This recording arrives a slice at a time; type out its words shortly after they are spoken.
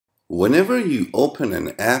Whenever you open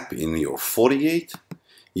an app in your FortiGate,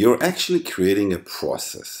 you're actually creating a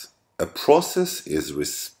process. A process is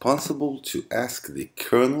responsible to ask the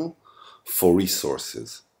kernel for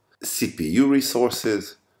resources, CPU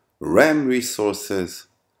resources, RAM resources.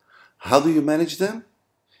 How do you manage them?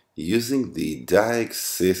 Using the diag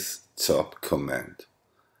sys-top command.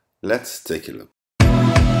 Let's take a look.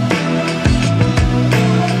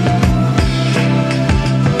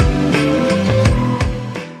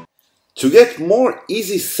 To get more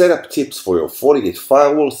easy setup tips for your FortiGate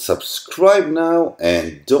firewall, subscribe now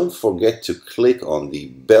and don't forget to click on the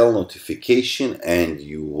bell notification and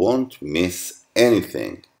you won't miss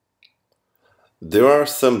anything. There are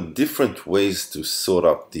some different ways to sort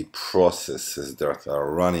up the processes that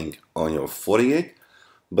are running on your FortiGate,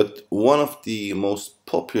 but one of the most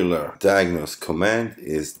popular diagnose command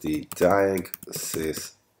is the diag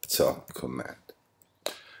sys-top command.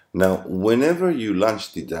 Now, whenever you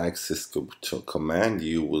launch the diag sys-top command,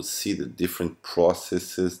 you will see the different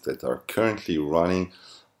processes that are currently running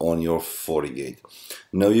on your FortiGate.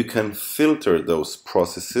 Now, you can filter those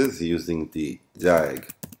processes using the diag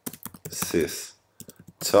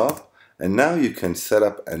sys-top, and now you can set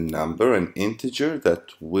up a number, an integer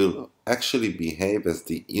that will actually behave as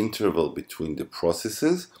the interval between the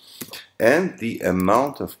processes and the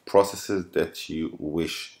amount of processes that you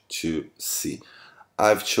wish to see.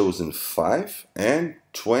 I've chosen 5 and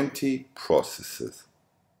 20 processes.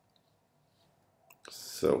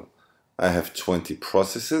 So I have 20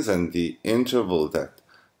 processes and the interval that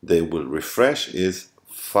they will refresh is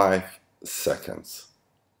 5 seconds.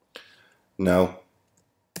 Now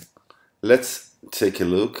let's take a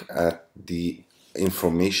look at the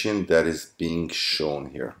information that is being shown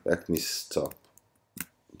here. Let me stop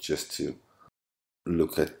just to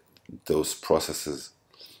look at those processes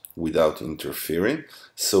without interfering.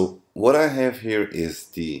 So what I have here is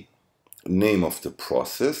the name of the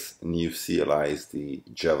process, and you see analyse the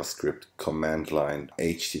JavaScript command line,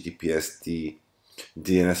 HTTPS, the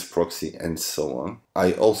DNS proxy, and so on.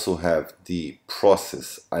 I also have the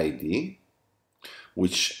process ID,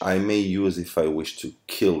 which I may use if I wish to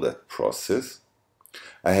kill that process.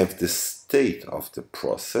 I have the state of the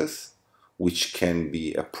process, which can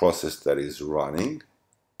be a process that is running,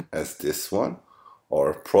 as this one, or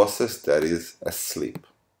a process that is asleep.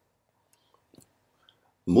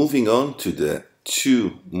 Moving on to the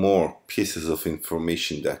 2 more pieces of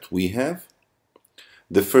information that we have.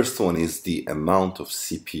 The first one is the amount of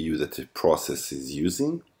CPU that the process is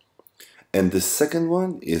using, and the second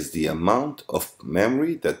one is the amount of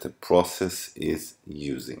memory that the process is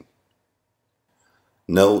using.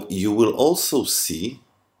 Now you will also see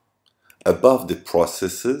above the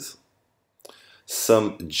processes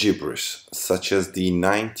some gibberish, such as the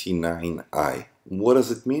 99i. What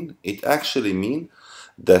does it mean? It actually means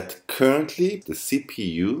that currently the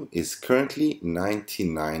CPU is currently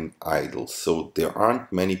 99 idle, so there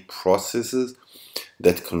aren't many processes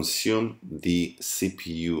that consume the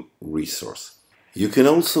CPU resource. You can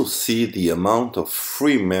also see the amount of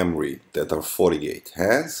free memory that our FortiGate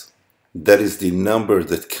has. That is the number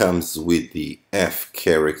that comes with the F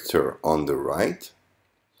character on the right.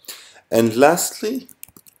 And lastly,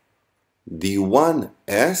 the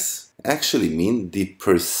 1S actually means the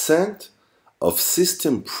percent of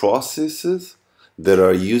system processes that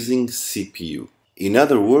are using CPU. In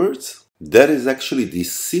other words, that is actually the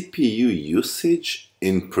CPU usage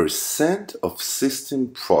in percent of system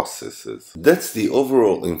processes. That's the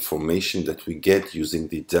overall information that we get using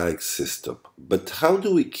the diag sys-top. But how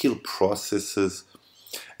do we kill processes?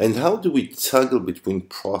 And how do we toggle between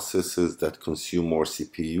processes that consume more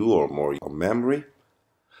CPU or more memory?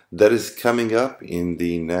 That is coming up in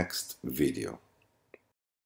the next video.